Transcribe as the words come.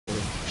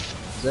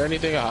Is there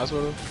anything at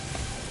hospital?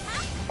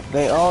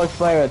 They all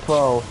expire at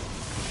 12.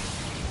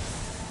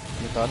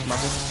 Your thoughts,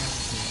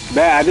 Michael?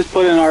 Bad, I just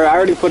put in, or I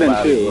already put in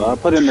Wow. 2. I'll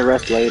put in the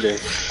rest later.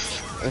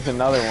 There's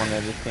another one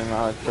that just came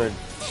out. It's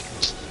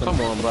for Come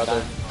on,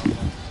 brother.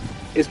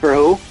 It's for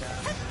who?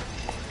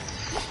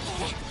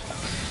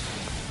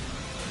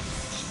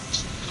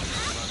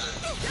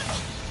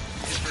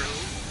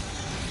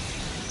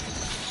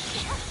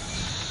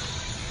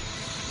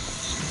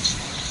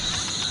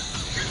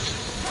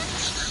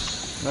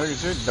 No,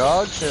 you're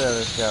dog shit at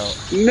a scout.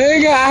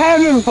 Nigga, I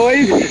haven't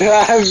played it.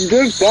 I've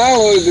just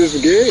downloaded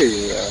this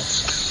game.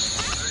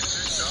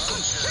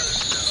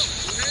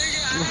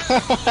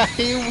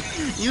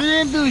 you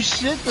didn't do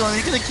shit to him.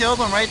 You could have killed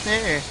him right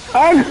there.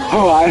 I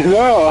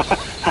know.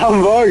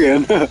 I'm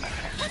bugging.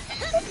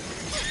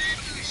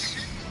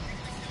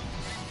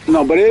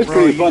 No, but it is Bro,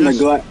 pretty you fun just-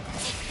 to glide.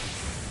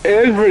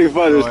 It is pretty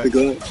fun Bro, just to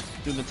glide.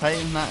 Dude, the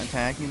Titans not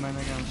attacking, my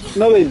nigga. I'm so-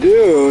 No, they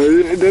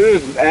do. They're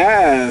just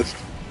ass.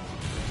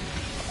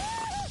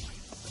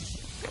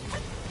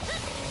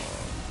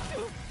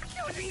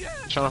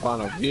 Trying to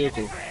find a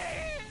vehicle.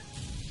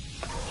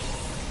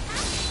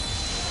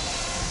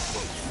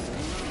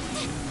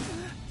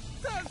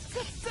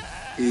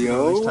 These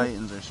Yo.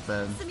 Titans are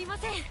sped.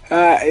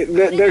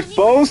 They're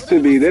supposed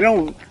to be. They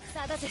don't.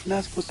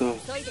 Not supposed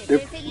to.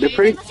 They're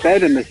pretty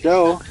fed in the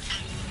show.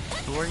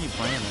 Who are you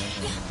playing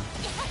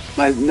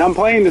as? I'm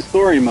playing the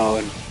story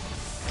mode.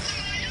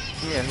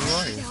 Yeah, who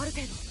are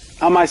you?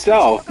 On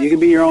myself. You can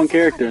be your own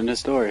character in the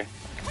story.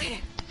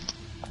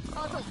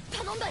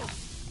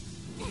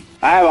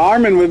 I have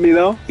Armin with me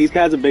though. He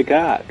has a big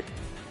cock.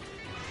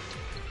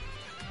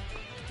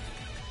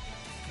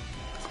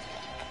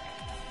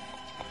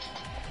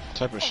 What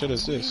type of shit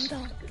is this?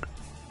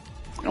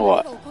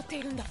 What?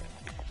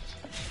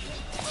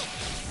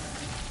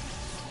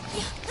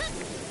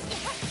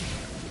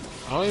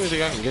 I don't even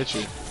think I can get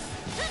you.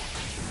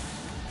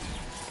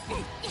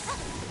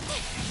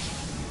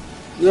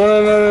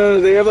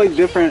 No. They have like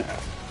different.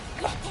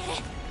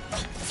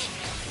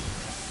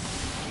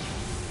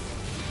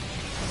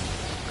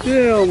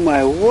 Oh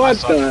my! What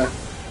the?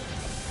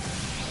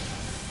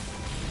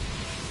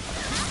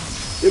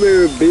 Give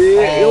me a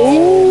bit.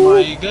 Oh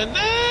my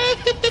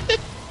goodness!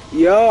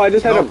 Yo, I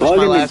just had a It's bug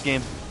my in last the.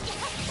 game.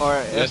 Or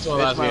if That's it's my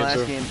last my game, last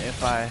too. game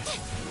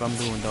if I'm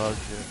doing dog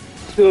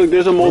shit. See, look,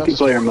 there's a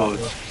multiplayer mode.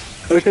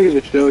 I wish I could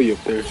just show you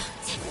up there.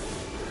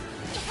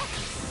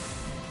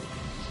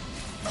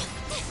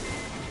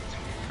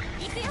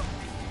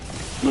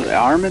 Look,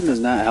 Armin does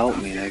not help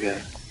me, nigga.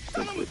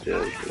 That's what it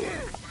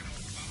is.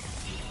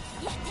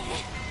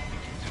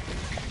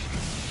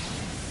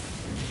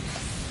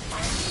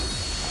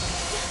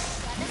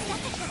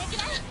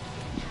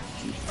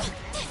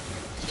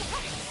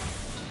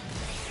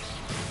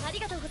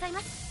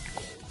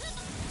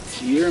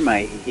 You're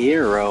my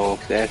hero,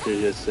 Thatcher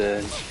just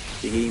said.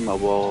 You gave my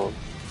ball.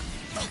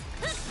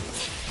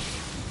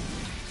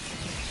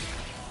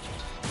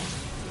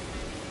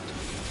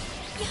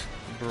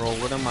 Bro,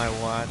 what am I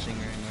watching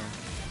right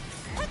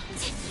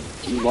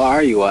now? What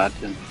are you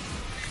watching?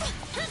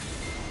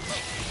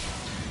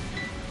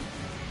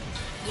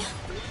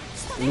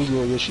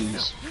 Legal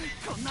issues.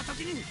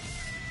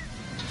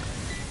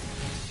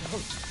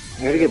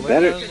 I gotta get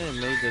better. What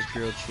made this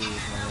grilled cheese,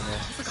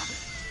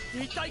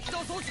 man?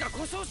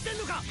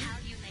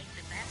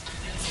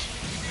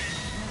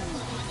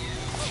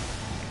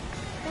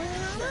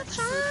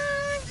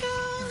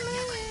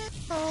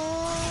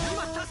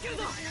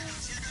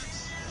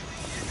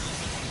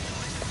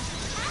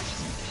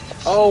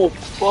 Oh,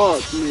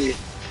 fuck me.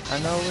 I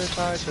know it's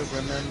hard to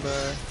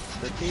remember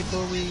the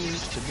people we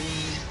used to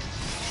be.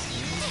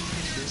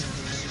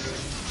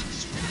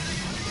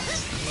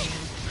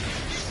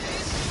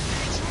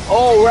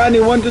 Oh, Rodney,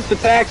 one just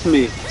attacked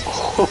me.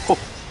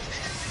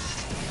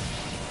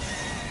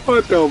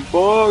 What the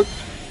fuck?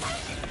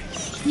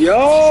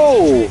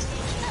 Yo!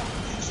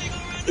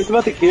 It's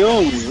about to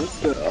kill me. What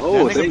the?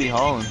 Oh, That nigga be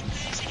hauling.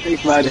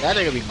 thanks, my. That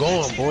nigga be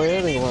going, boy.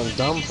 That nigga runs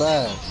dumb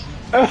fast.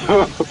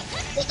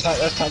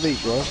 That's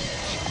Talik, bro.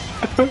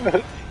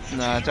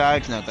 Nah,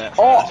 Tarek's not that.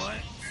 Oh!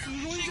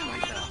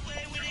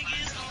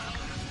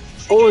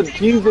 Oh,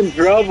 team's in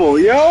trouble.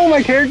 Yo,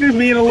 my character's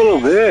being a little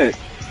bit.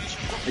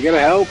 I gotta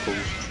help him.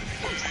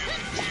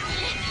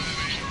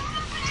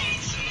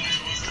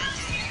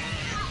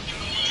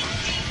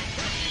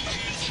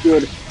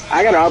 Dude,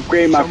 I gotta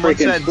upgrade my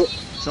freaking.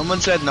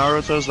 Someone said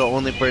Naruto's the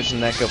only person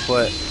that could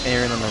put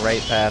Eren on the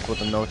right path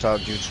with a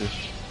no-talk jutsu.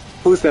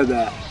 Who said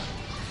that?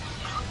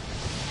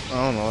 I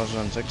don't know, it was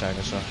on TikTok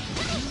or so.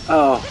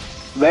 Oh,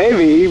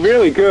 maybe he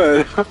really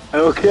could.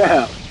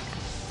 Okay.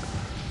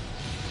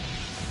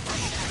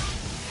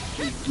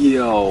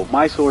 Yo,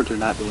 my swords are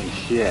not doing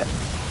shit.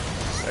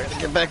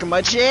 Get back in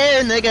my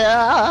chair,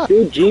 nigga!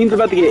 Dude, Gene's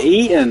about to get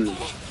eaten.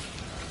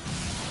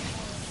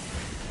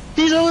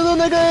 He's a little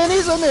nigga and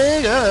he's a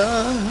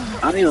nigga!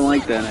 I don't even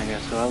like that, I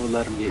guess, so I would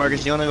let him get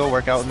Marcus, you wanna go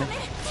work out with me?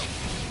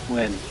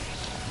 When?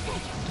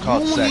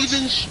 Called You sex.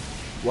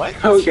 even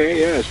what?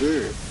 Okay, yeah,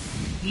 sure.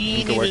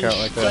 You can work out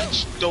like that.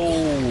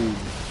 Stone.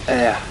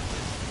 Yeah.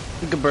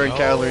 We can burn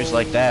calories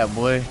like that,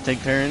 boy.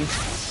 Take turns.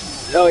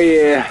 Oh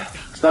yeah,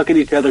 sucking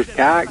each other's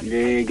cock.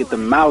 Yeah, get the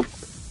mouth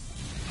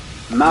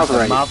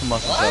right. Mouth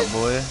muscles up,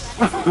 boy.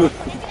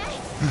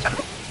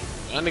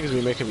 Y'all niggas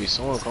be making me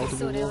so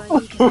uncomfortable.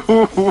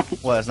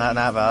 What, it's not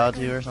valid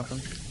to you or something?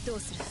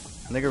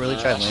 Nigga really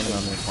tried landing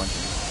on me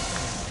punching.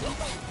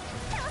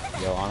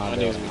 Yo, on our Y'all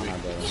building, niggas be on our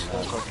making me building. so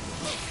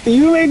uncomfortable.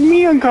 You make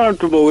me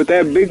uncomfortable with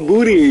that big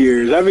booty of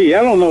yours. I mean,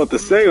 I don't know what to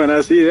say when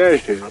I see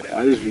that shit.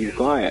 I just be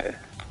quiet.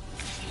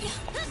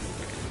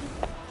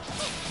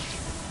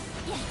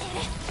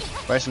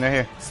 Bryson, they're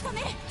here.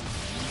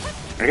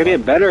 I gotta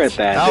get better at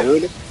that, Help.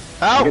 dude.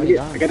 Help! I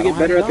gotta get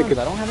better at the. I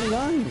don't have any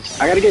guns.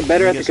 I gotta get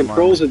better Let at me the get some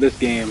controls armor. of this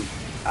game.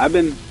 I've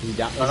been. You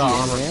down? Is he got in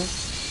armor. there?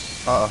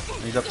 Uh-oh,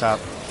 he's up top.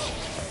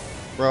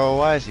 Bro,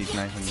 why is he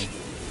sniping me?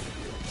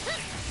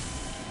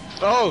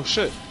 Oh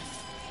shit!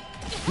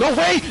 No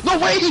way! No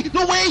way!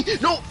 No way!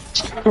 No!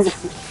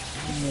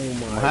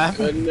 What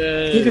happened?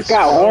 Goodness. He just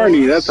got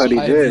horny. That's what he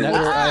I've did.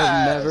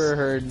 never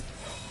heard.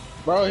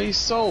 Bro, he's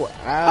so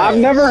ass. I've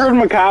never heard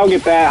Macau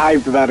get that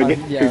hyped about a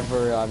game. Yeah,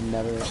 for real, I've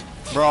never.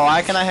 Bro,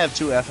 why can I have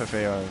 2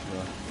 FFARs,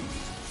 bro?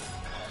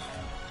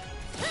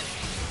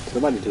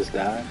 Somebody just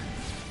died.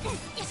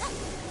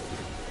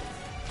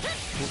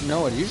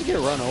 No, did you just get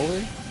run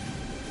over?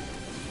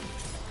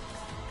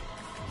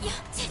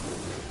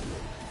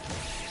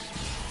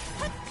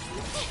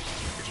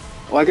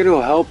 Oh, I gotta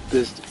go help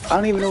this. I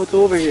don't even know what's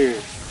over here.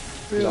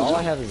 Dude, all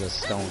I have is a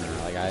stoner.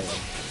 Like I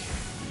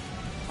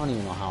don't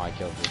even know how I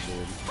killed this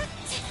dude.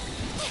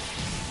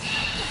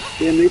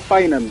 Damn, they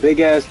fighting a big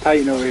ass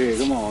titan over here.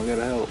 Come on, I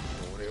gotta help.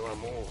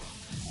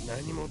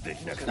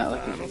 Not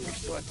like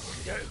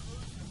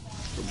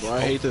Bro,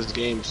 I hate this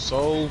game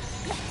so.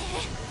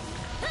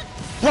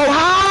 Bro,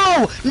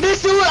 how?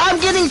 This dude, I'm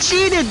getting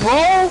cheated,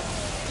 bro!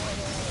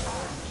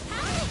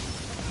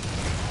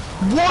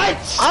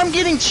 What? I'm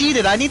getting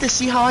cheated. I need to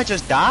see how I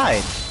just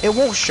died. It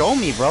won't show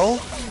me, bro.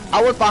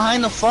 I was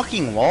behind the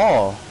fucking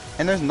wall.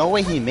 And there's no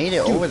way he made it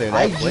over there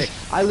that quick.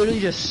 I literally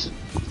just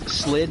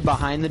slid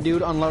behind the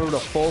dude, unloaded a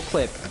full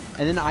clip,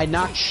 and then I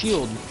knocked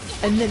shield,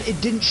 and then it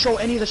didn't show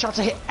any of the shots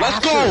I hit.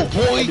 Let's after. go,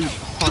 boy! That dude,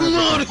 Come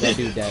on! 100%, that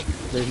dude,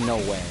 there's no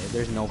way.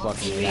 There's no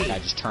fucking way that guy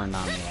just turned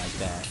on me like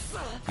that.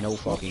 No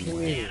fucking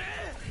way.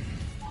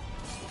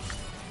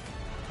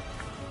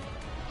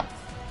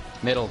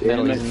 Middle, he's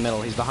in the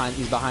middle. He's behind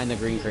the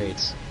green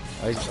crates.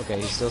 Oh, okay,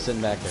 he's still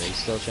sitting back there. He's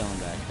still chilling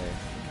back there.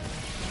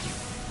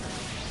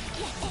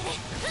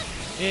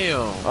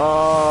 Damn.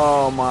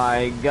 Oh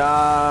my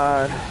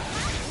god.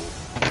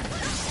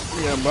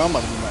 Yeah, bro, I'm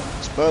about to do my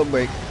spell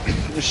break.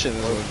 This shit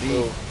is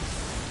OD.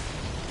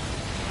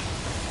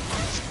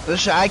 This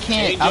shit, I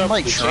can't. Change I'm up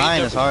like the-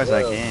 trying change as up hard as the I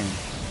drill. can.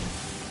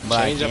 But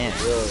I Change up can't. the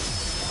drill.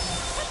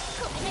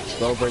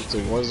 Spell break to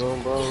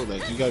Warzone, bro.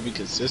 Like, you gotta be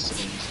consistent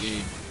in this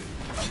game.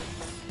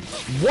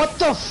 What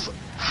the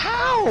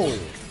How?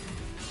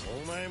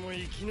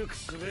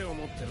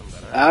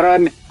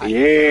 Aaron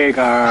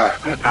Yeager.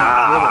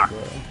 Ah, I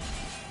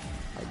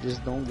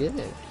just don't get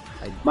it.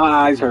 my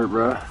eyes hurt,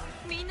 bro.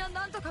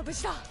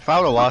 If I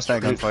would've lost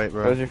that gunfight,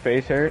 bro. Does your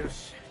face hurt?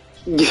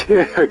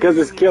 Yeah, because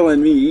it's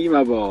killing me. Eat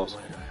my balls.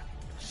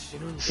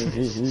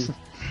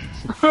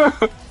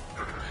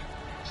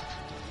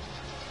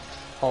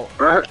 Oh,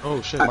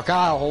 Oh shit. my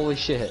god, holy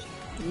shit.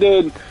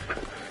 Dude,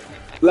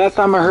 last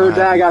time I heard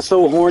that, I got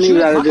so horny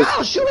that I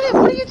just... Shoot it!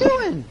 What are you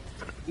doing?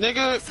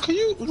 Nigga, can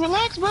you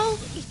relax, bro?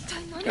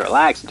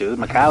 Relax, dude.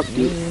 Macau's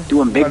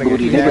doing big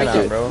booty nigga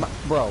shit.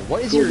 Bro,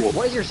 what is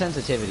your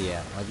sensitivity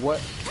at? Like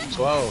what?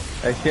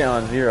 12. I shit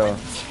on 0.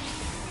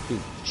 Dude,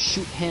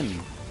 shoot him.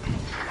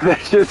 That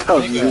shit's a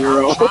Nigga,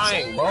 zero. I'm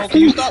trying, bro.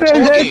 Can you stop said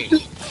that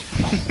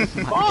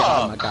talking? My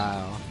god, my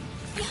god.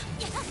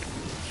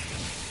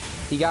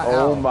 He got out.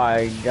 Oh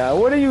my god,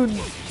 what are you?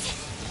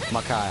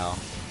 Mikhail.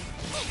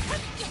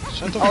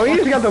 Shut the Oh, he fuck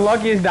just got the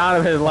luckiest down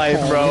of his life,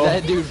 Oh, bro.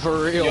 that dude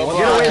for real. Yo, What bro,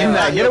 Get away I from cannot-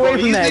 that, get yo, away bro,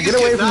 from these that, get niggas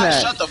away from cannot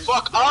that. Shut the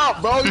fuck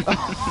up, bro.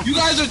 You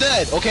guys are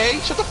dead, okay?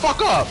 Shut the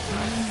fuck up.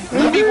 He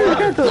just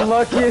got the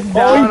luckiest Oh,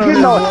 down he's of his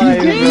getting,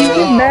 life, he's bro.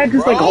 getting mad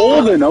just like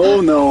Holden. Oh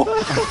no.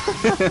 God,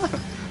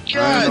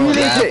 He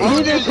just hit him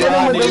with the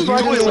Rodney, you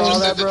fucking saw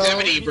that, bro?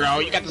 sensitivity, bro.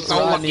 You got the so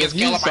Rodney, luckiest if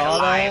you kill of my saw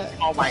life. that-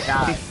 Oh my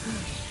god.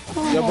 Yo,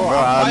 bro, Bro, I'm I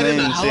fighting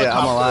didn't a see it, I'm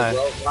helicopter, alive.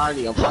 bro.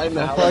 Rodney, I'm fighting a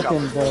fucking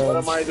helicopter. dead. What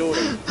am I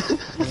doing?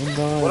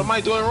 What am I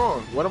doing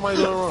wrong? What am I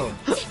doing wrong?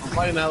 I'm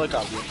fighting a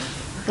helicopter.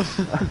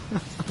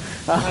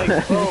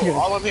 Like, bro,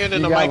 all I'm hearing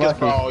in You the got mic is, lucky.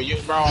 bro, you,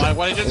 bro, like,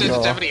 what is your There you go.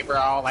 sensitivity,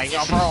 bro? Like,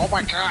 yo, bro, oh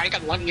my god, you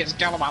got the luckiest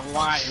kill of my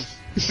life.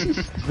 Like,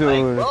 Dude,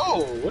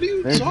 bro, what are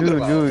you talking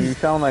about? dude, you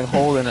sound like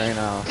Holden right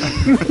now.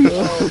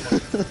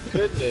 Oh my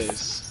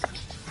goodness.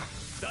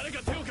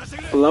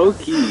 Low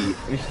key.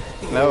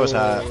 That was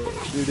hot.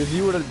 Dude, if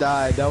you would have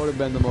died, that would have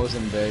been the most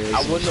embarrassing.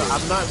 I wouldn't.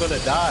 I'm not gonna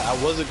die. I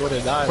wasn't gonna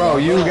die, Bro,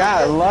 you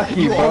got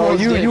lucky, You bro.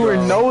 almost You did, were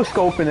bro. no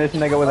scoping this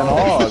nigga with an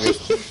AUG.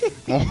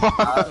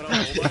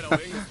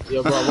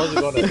 Yo, bro, I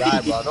wasn't gonna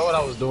die, bro. I know what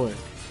I was doing,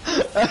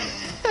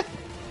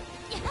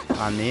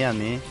 On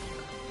me.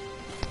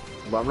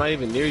 but I'm not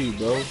even near you,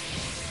 bro.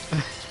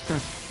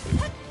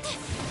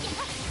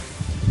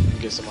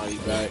 get somebody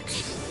back.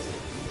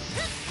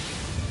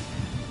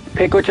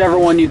 Pick whichever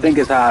one you think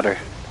is hotter.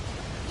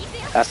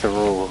 That's the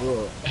rule.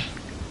 Bro.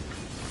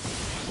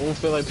 I don't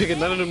feel like picking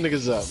none of them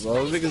niggas up,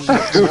 bro. Them niggas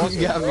just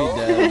You got me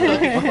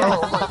dead.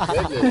 Oh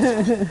my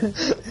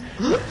goodness.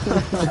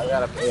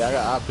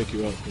 I'll pick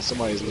you up. Cause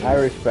somebody's I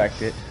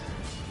respect it.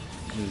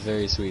 It was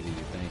very sweet of you,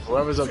 thank you.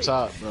 Whoever's up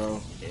top,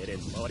 bro.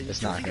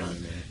 It's not him,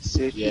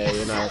 man. Yeah,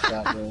 you're not up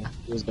top, man.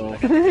 Who's going?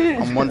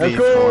 I'm 1v4 Let's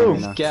go. you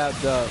know.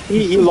 Gapped up.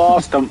 He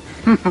lost him.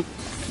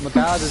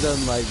 Mikasa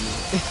doesn't like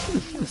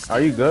me. Are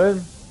you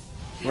good?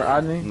 We're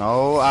Rodney?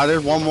 No,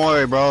 there's one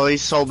more, bro.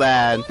 He's so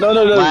bad. No.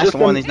 Last just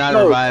one, he's not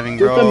reviving,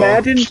 bro. Just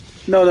imagine.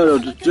 No.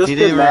 Just He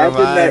didn't imagine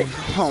revive.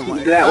 that. Oh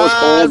my that was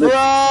god, holding.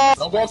 bro.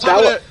 Don't go on That top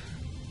of was, it.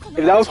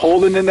 if that was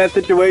holding in that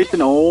situation,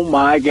 oh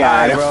my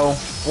god. Alright, bro.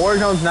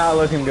 Warzone's not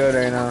looking good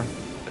right now.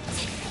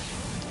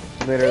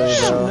 Literally,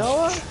 bro.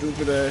 Noah?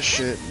 Stupid ass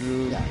shit,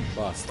 dude.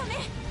 Fuck.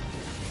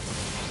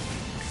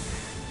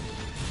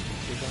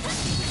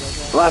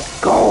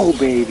 Let's go,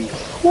 baby.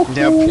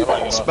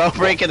 Yep. Spell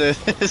breaking it.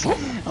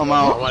 I'm I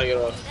out. want to get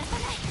off.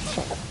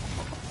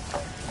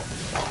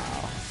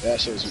 That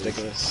shit was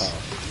ridiculous.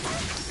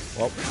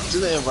 Well, do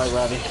the invite,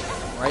 Roddy.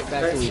 Right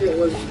back to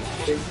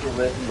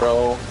weekend.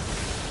 Bro.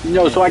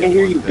 No, so I can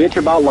hear you bitch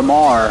about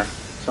Lamar.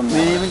 We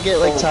didn't even get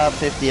like top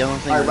 50. I don't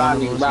think.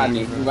 Rodney.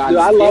 Dude, I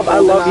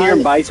love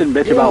hearing Bison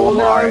bitch about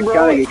Lamar.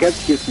 It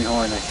gets me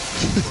horny.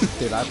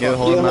 Dude, I Get fuck.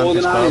 hold him on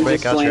his spell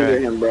break. I'll slander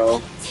try. him, bro.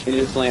 And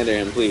just slander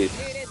him, please.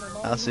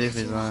 I'll see if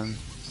he's on.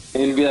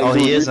 And be like, Oh,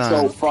 dude, he you're is so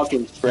on.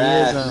 fucking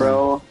trash, on.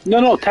 bro.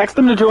 No, text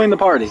him to join the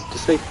party.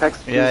 Just say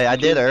text. Yeah, I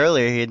did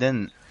earlier. He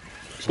didn't.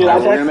 Dude, I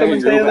We're text gonna him make a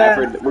and say group that.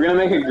 effort. We're gonna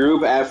make a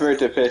group effort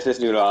to piss this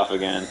dude off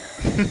again.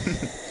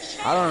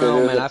 I don't know,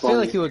 Dude, man. I it's feel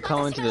funny. like he would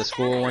come into the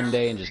school one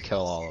day and just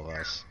kill all of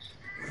us.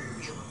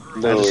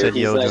 I just said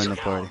He's yo like- during the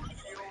party.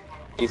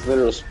 He's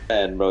literal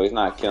spread, bro. He's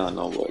not killing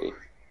nobody.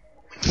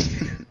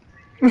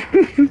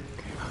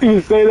 You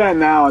say that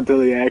now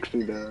until he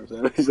actually does.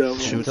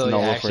 Shoot Until he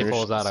Noah actually first.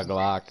 pulls out a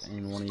Glock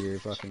in one of your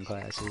fucking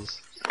classes.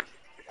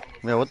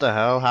 Yeah, what the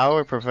hell? How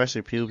are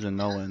Professor Pubes and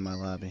Noah in my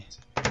lobby?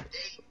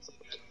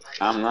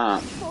 I'm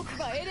not. 僕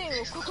がエレ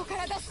ンをここか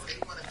ら出す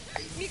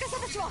味方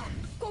たちは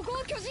ここ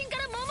を巨人か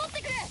ら守っ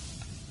てくれ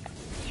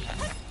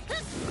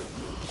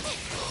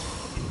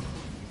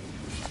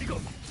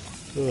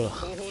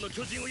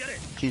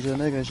She's a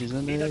nigga, she's a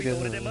nigga.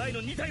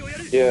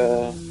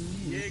 Yeah.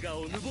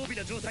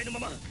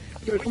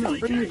 Dude, come on,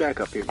 bring me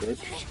back up here, bitch.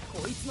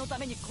 こいつのた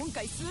めに今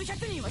回数百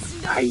人は死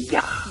んでる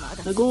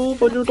Hiya. Go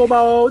for the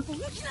about. 本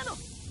気なの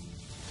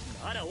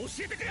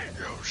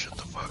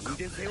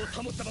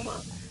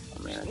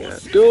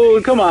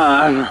Dude, come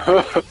on.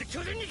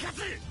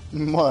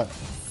 What?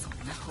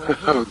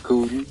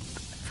 Cool.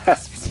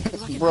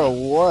 Bro,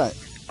 what?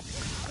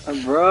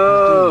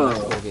 Bro. Let's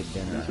go get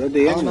dinner. Said I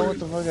the don't know what N-word.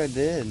 the fuck I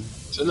did.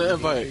 Send the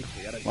invite.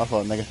 My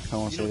fault, nigga. I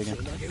won't say it again.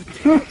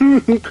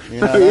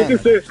 You're not You in. can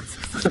say-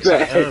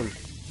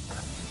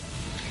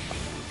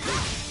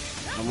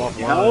 I'm off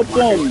Help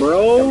him,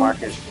 bro.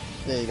 Marcus,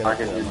 Yeah, you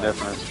Marcus, gotta you're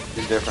different.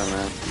 You're different,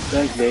 man.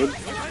 Thanks, babe.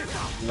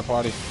 in the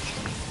party.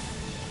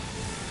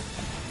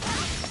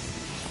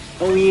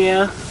 Oh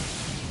yeah.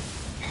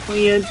 Oh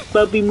yeah,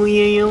 puppy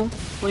muyo.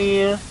 Oh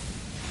yeah.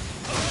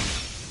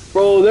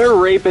 Bro, they're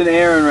raping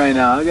Aaron right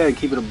now. I gotta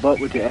keep it a butt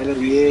with you. Yeah,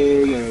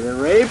 they're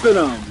raping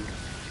him.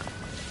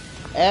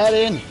 Add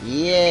in.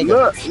 Yeah.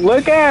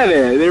 Look at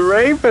it. They're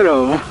raping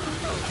him.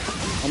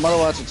 I'm about to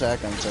watch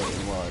Attack on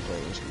Titan while I play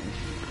this game.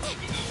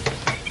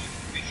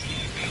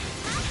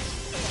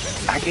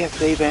 I can't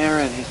save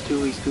Aaron. He's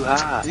too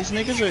hot. These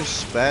niggas are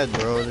sped,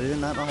 bro. They do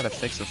not know how to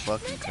fix a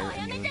fucking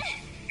curtain, dude.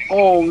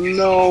 Oh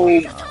no.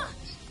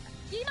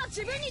 今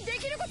自分にで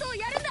きることを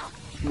やるんだ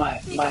My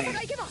味方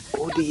が行けば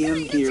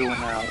ODM gear went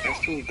out.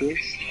 That's so good.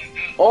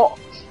 Oh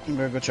You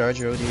better go charge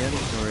your ODM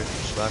or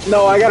swap.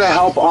 no, I gotta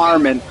help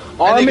Armin.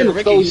 Armin is so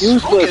Ricky's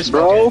useless, smoking,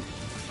 bro.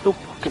 No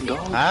fucking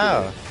dog.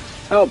 How?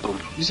 Help him.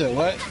 You said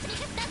what?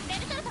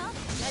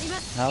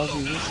 How is he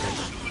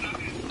useless?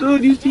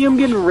 Dude, you see him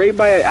getting raped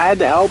by I had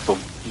to help him.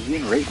 He's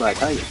getting raped by a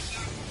tiger.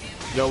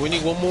 Yo, we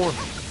need one more.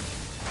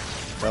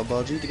 Tell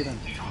Ball G to get in.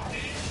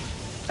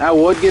 I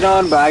would get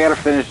on, but I gotta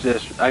finish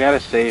this. I gotta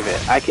save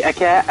it. I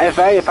can't. If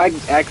I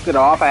exit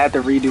off, I have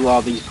to redo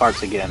all these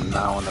parts again. And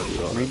I don't want to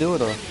do it. Redo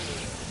it or?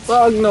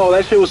 Well, no,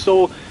 that shit was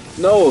so.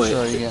 No.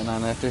 Sure, you getting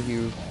on after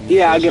you.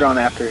 Yeah, I'll get on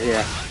after.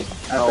 Yeah.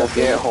 Oh,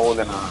 After get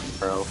holding on,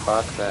 bro.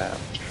 Fuck that.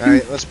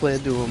 Alright, let's play a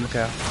duo,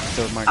 Macau.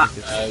 So Marcus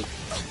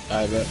gets.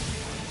 I bet.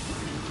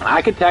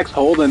 I could text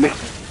Holden.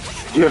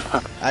 Yeah.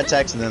 I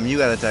texted him. You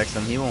gotta text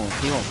him. He won't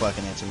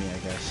fucking answer me, I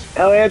guess.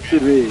 Hell answer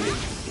me.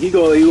 He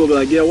will be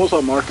like, yeah, what's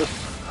up, Marcus?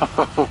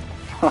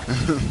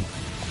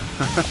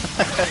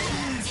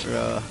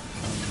 Bro.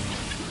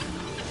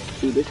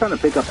 Dude, they're trying to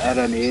pick up Ed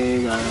and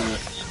Egg.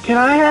 Can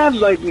I have,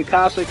 like,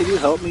 Mikasa, can you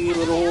help me,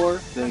 little whore?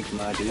 Thanks,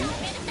 my dude.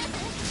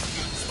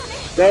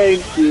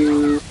 Thank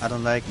you. I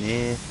don't like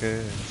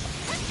niggas.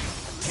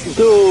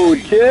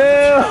 Dude, chill.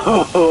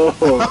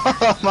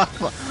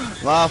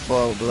 my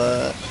fault,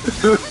 blood.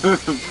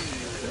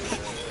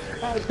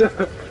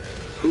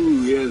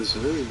 Ooh, yes.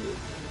 Ooh.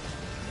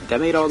 That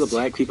made all the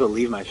black people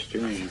leave my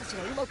stream.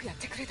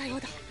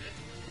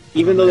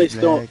 Even though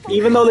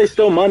they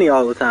stole money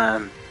all the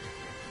time.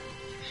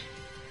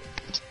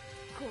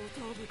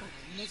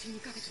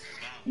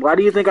 Why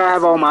do you think I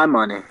have all my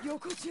money?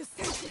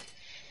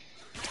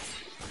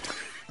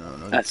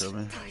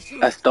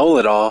 I stole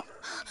it all.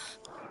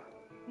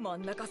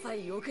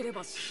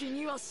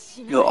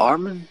 Yo,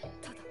 Armin?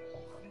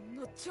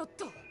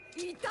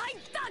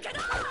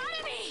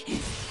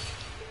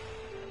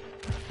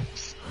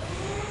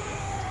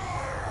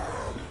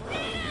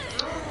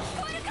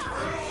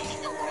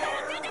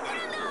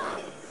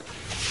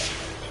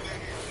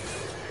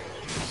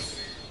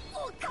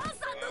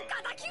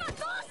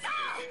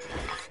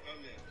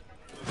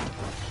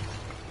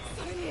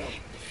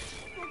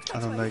 I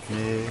don't like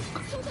Nick.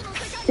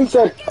 He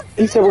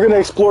said we're gonna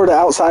explore the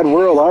outside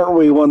world, aren't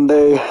we, one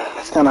day?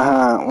 It's kinda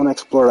hot. I wanna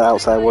explore the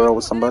outside world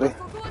with somebody.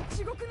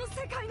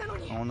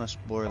 I wanna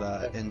explore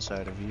that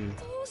inside of you.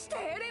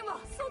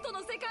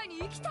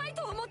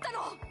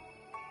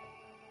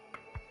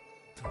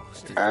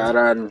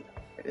 Aaron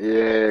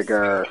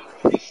Yeager.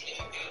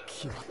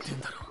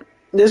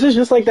 This is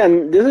just like the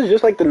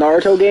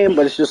Naruto game,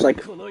 but it's just like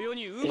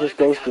it just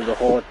goes through the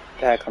whole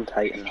Attack on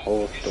Titan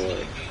whole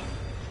story.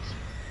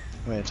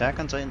 Wait, Attack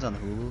on Titan's on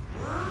Hulu?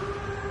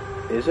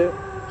 Is it?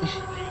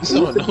 It's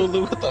on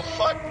Hulu. What the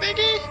fuck,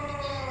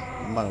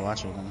 nigga? I'm about to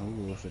watch it on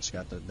Hulu if it's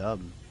got the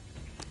dub.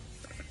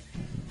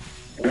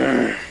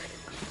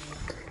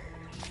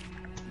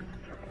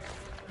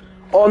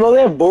 Oh no,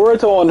 they have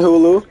Boruto on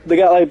Hulu. They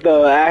got like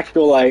the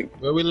actual like.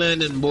 Where we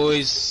landing,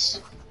 boys?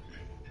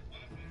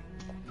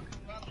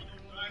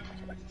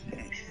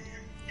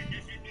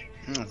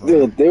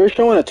 Dude, they were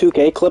showing a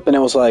 2K clip and it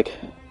was like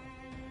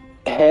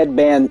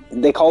headband.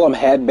 They call them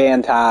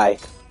headband tie.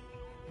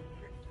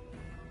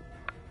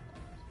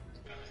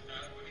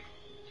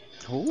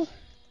 Who?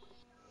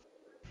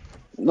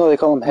 No, they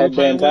call them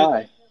headband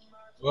tie.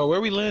 Well, where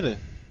we landing?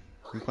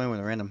 I'm playing with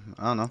a random.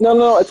 I don't know.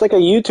 No, it's like a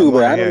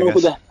YouTuber. I don't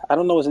know I I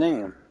don't know his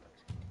name.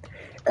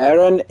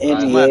 Aaron I might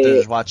have to Yeager.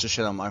 just watch this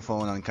shit on my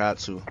phone on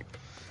Katsu.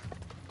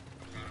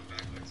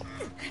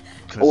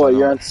 Oh,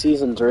 you're on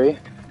season 3?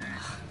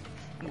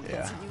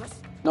 Yeah.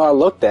 No, I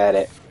looked at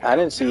it. I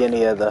didn't see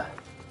any of the.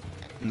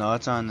 No,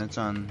 it's on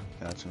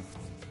Katsu.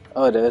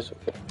 Oh, it is.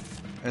 Okay.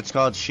 It's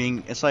called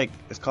Shing. It's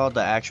called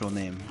the actual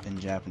name in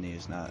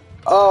Japanese, not.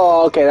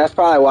 Oh, okay. That's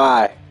probably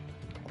why.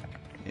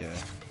 Yeah.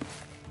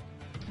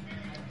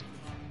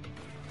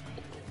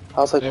 I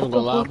was like, I ain't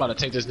gonna lie, I'm about to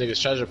take this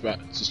nigga's treasure back.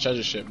 It's his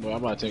treasure ship, bro.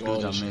 I'm about to take all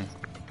It's this on me. shit.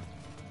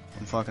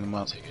 I'm fucking him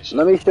up. Take his shit.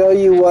 let me show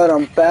you what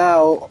I'm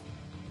about.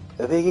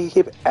 If he can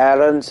keep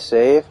Aaron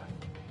safe.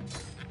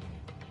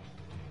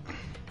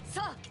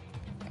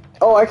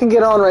 Oh, I can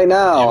get on right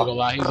Yeah, we now. gonna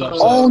lie, he's upset.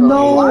 Oh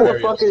no! Why the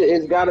fuck is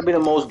it's gotta be the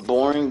most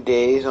boring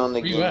days on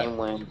the Where you at? game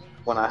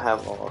when I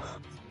have off?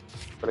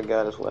 For the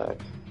god is whack.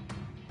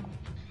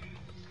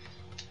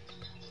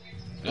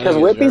 Because That nigga's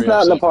Whippy's very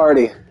not in the upset.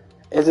 party.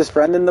 Is his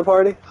friend in the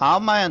party? How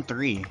am I on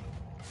 3?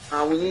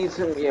 We need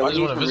some. Yeah, I we just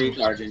need wanna some visit.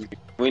 recharging.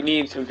 We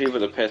need some people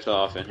to piss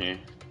off in here.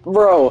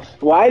 Bro,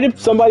 why did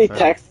somebody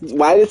text?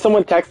 Why did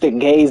someone text it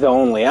gays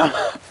only? I'm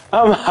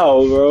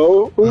out,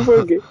 bro. Who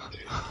forget?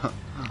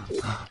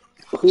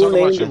 Who Talk about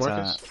named you, it?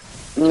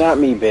 Marcus. Not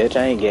me, bitch.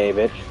 I ain't gay,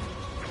 bitch.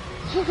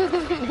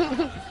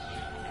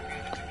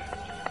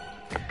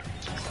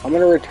 I'm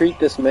gonna retreat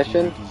this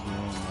mission.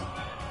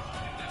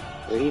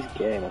 Well, he's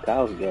gay.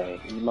 Macau's gay.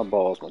 Eat my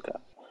balls, Macau.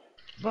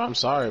 Bro, I'm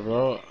sorry,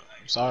 bro.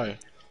 I'm sorry.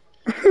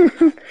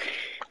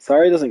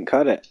 Sorry doesn't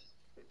cut it.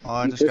 Oh,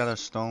 I just got a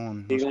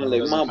stone. You Let's gonna go.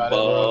 lick my Cut it, bro.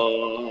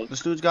 balls. This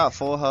dude's got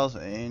full health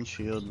and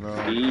shield, bro.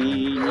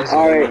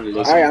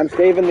 Alright, I'm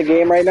saving the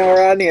game right now,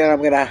 Rodney, and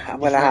I'm gonna He's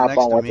right hop next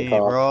on to what's me, it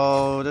called.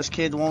 bro. This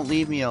kid won't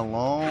leave me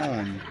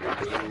alone.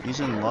 He's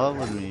in love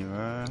with me,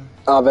 bro.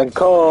 I've been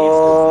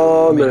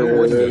calling a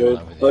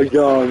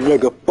young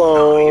nigga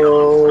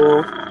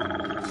phone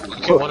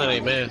Okay, one of they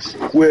mans.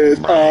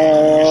 with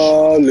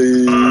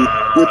Ali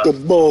with the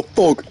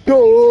motherfucker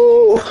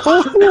door.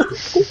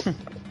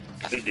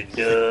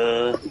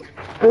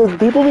 Dude,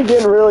 people be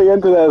getting really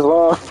into that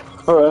song.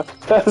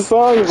 That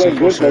song is like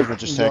good. Server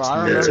just Bro, texted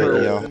I me and said,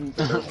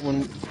 remember yo.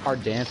 when our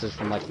dances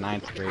from like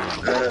 9th grade,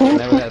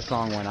 whenever that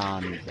song went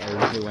on,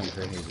 everybody went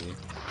crazy.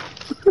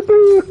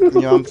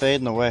 Yo, I'm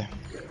fading away.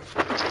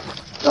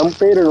 I'm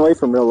fading away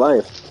from real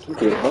life.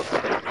 Okay,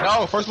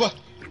 No, first blood.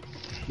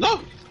 No.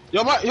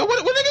 Yo, what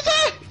niggas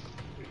at?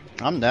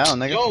 I'm down,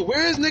 nigga. Yo,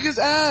 where is niggas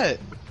at?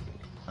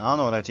 I don't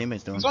know what our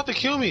teammate's doing. He's about to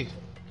kill me.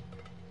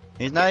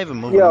 He's not even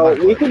moving. Yo, I we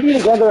quit. could be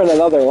together in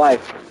another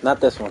life, not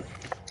this one.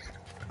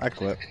 I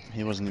quit.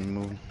 He wasn't even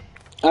moving.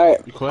 Alright,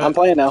 You quit? I'm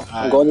playing now. I'm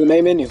Alright. going to the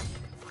main menu.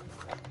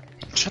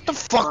 Shut the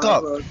fuck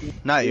up.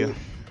 Not you.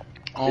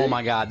 Oh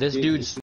my god, this dude's